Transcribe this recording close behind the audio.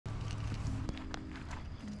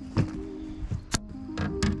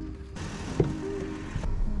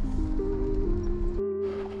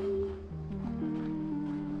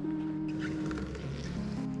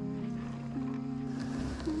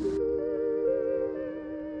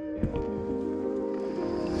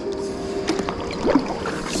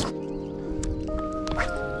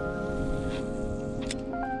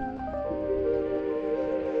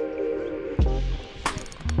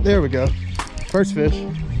There we go. First fish.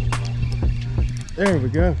 There we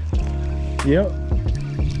go. Yep.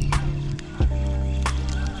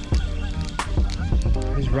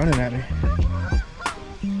 He's running at me.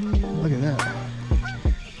 Look at that.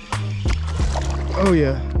 Oh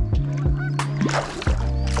yeah.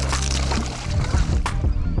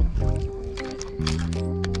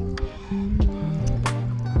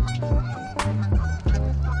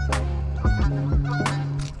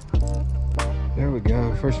 There we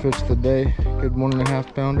go. First fish of the day. Good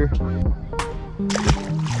 1.5 pounder.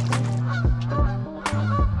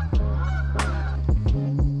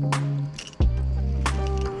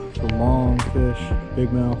 It's a long fish,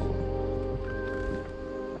 big mouth.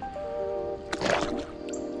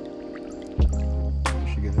 There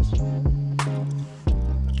she goes.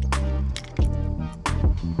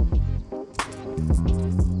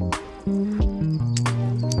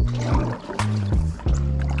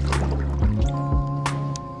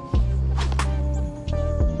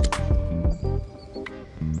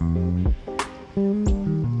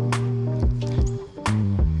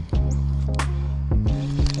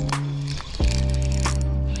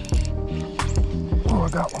 Oh, I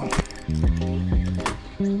got one.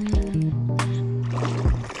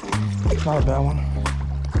 Not a bad one.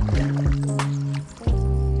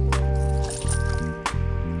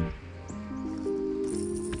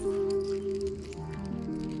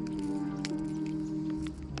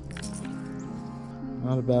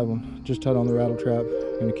 Not a bad one. Just tied on the rattle trap.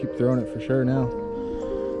 Gonna keep throwing it for sure now.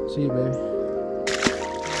 See you, baby.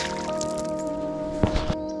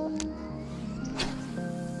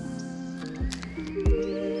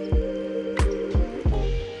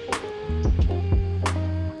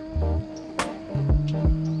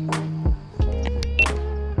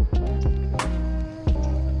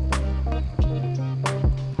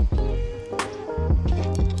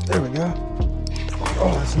 There we go.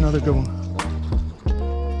 Oh, that's another good one.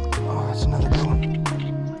 Oh, that's another good one.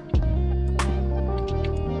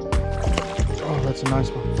 Oh, that's a nice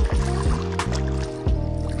one.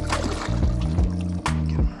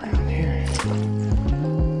 Get him around here.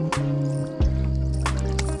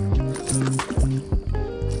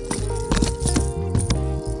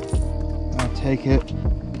 I'll take it.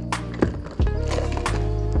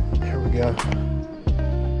 There we go.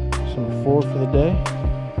 So 4 for the day.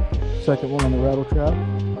 Second one on the rattle trap.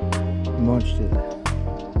 Munched it.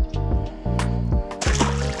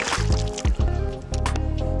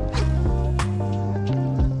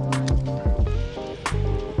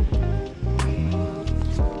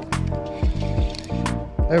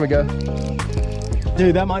 There we go.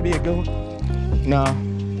 Dude, that might be a good one. No,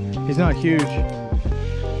 he's not huge.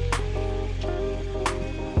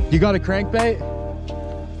 You got a crankbait?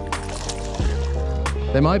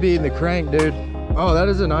 They might be eating the crank, dude. Oh, that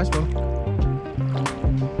is a nice one.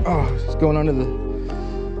 Oh, it's going under the...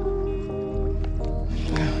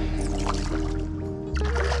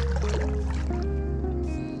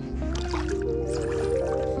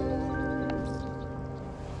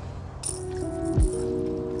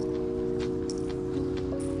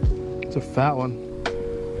 It's a fat one.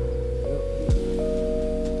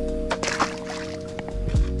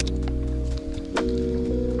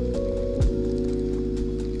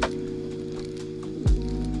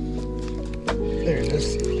 There it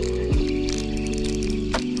is.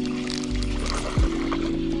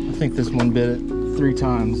 I think this one bit it 3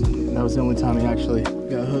 times. That was the only time he actually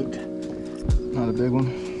got hooked. Not a big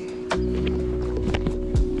one.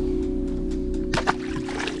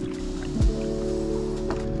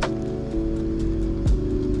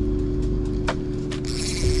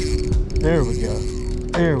 There we go.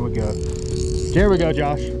 There we go. There we go,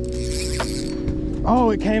 Josh.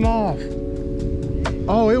 Oh, it came off.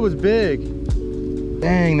 Oh, it was big.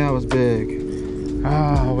 Dang, that was big.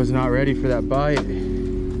 Ah, I was not ready for that bite.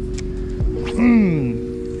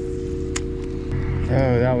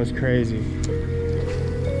 Oh, that was crazy.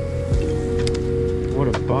 What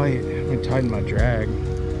a bite. Let me tighten my drag.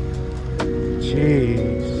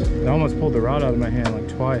 Jeez. I almost pulled the rod out of my hand like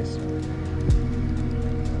twice.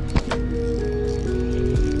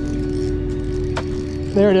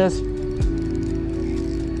 There it is.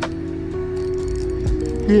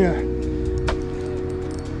 Yeah.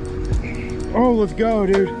 Oh, let's go,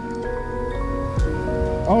 dude.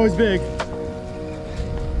 Oh, it's big.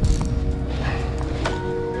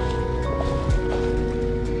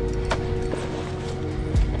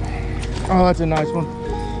 Oh, that's a nice one.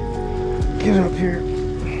 Get up here.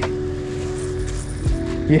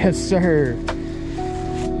 Yes, sir.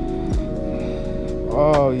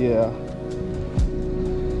 Oh, yeah.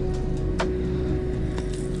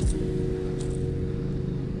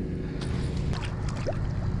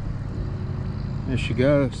 There she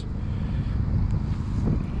goes.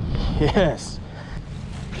 Yes.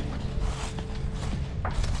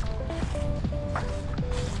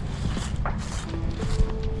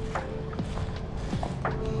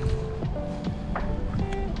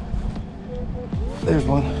 There's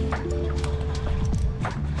one.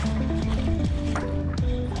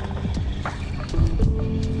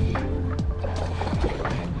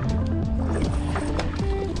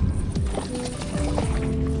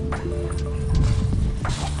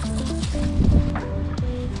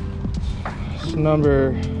 It's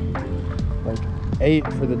number like 8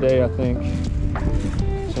 for the day, I think.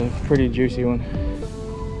 It's a pretty juicy one.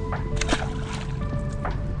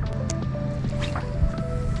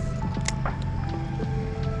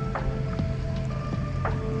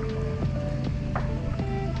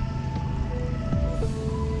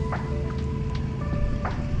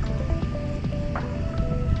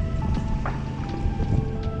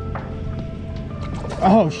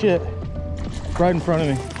 Oh shit, right in front of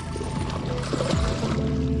me.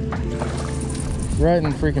 Right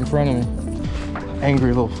in freaking front of me.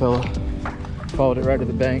 Angry little fella. Followed it right to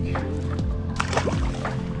the bank.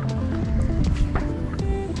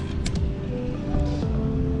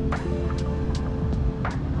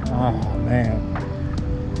 Oh man.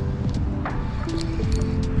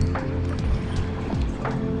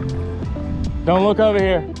 Don't look over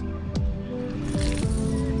here.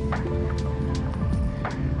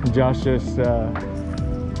 Josh just,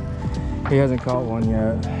 he hasn't caught one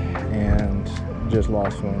yet and just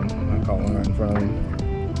lost one. I caught one right in front of him.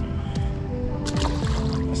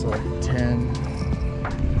 It's like 10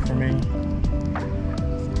 for me.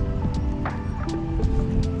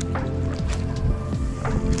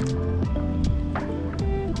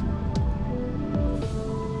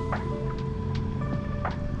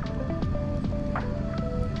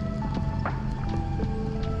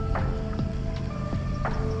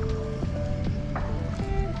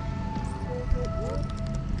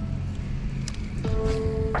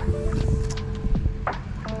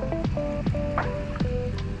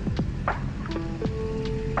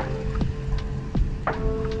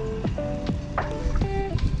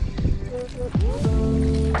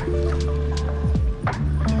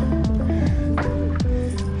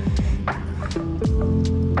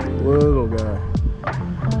 Little guy.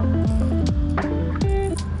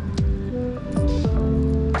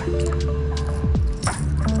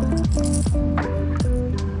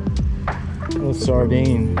 Little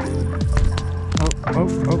sardine. Oh,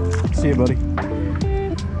 see you, buddy.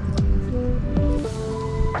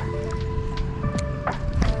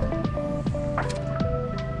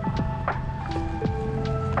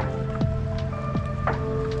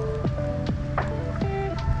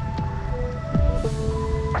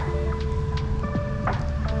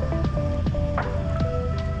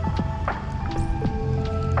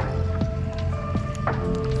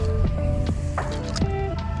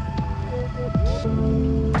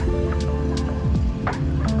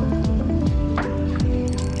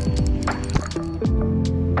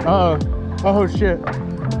 Uh-oh. Oh shit.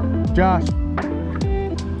 Josh.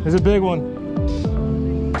 There's a big one.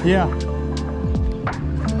 Yeah.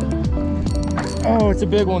 Oh, it's a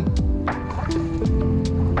big one.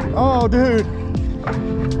 Oh, dude.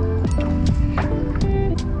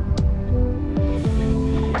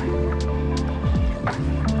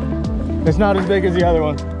 It's not as big as the other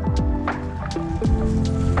one.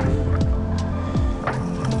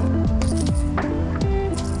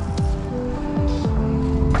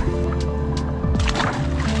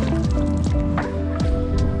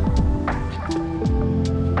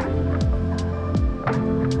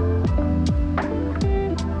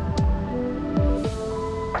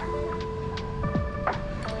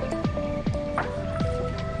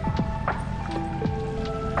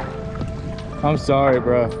 I'm sorry,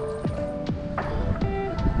 bro.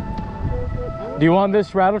 Do you want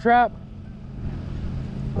this rattle trap?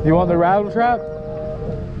 Do you want the rattle trap?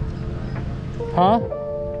 Huh?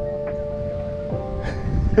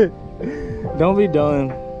 Don't be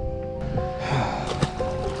done.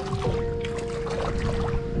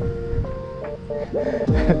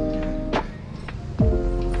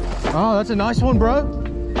 Oh, that's a nice one, bro.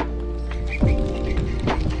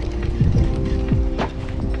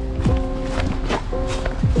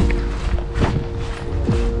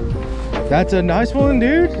 That's a nice one,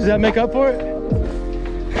 dude. Does that make up for it?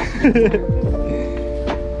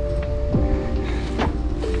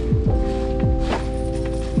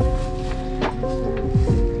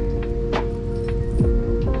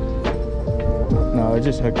 No, I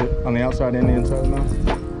just hooked it on the outside and the inside of the mouth.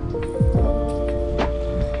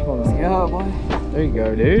 Hold on. Let's go, boy. There you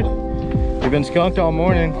go, dude. You've been skunked all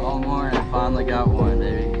morning. All morning, finally got one,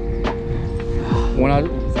 baby.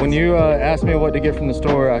 When you asked me what to get from the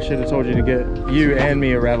store, I should have told you to get you and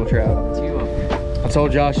me a rattle trap. 2 of them. I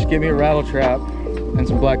told Josh to get me a rattle trap and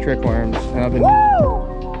some black trick worms, and I've been. Woo!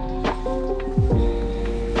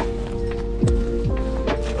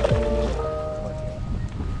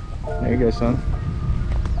 There you go, son.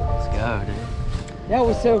 Let's go, dude. That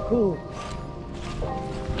was so cool.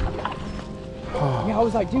 Yeah, I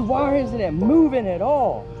was like, dude, why isn't it moving at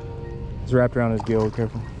all? It's wrapped around his gill,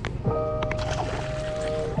 careful.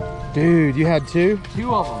 Dude, you had 2?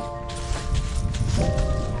 2 of them.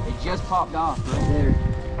 They just popped off right there.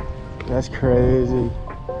 That's crazy.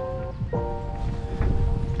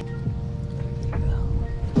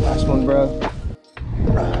 Last one, bro.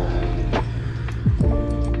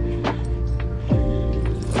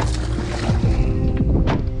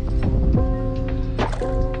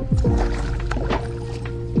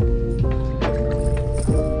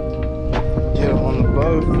 Get him on the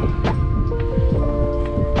boat.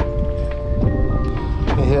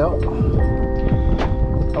 Yep.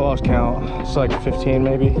 I lost count. It's like 15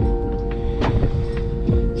 maybe.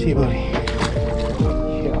 See you, buddy.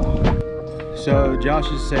 Yeah. So Josh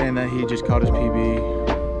is saying that he just caught his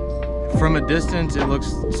PB. From a distance, it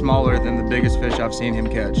looks smaller than the biggest fish I've seen him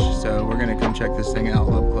catch. So we're gonna come check this thing out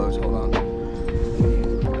up close. Hold on.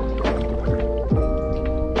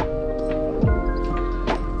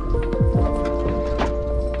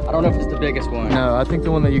 I don't know if it's the biggest one. No, I think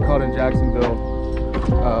the one that you caught in Jacksonville.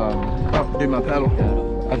 Oh, dude, my paddle.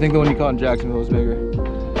 I think the one you caught in Jacksonville was bigger.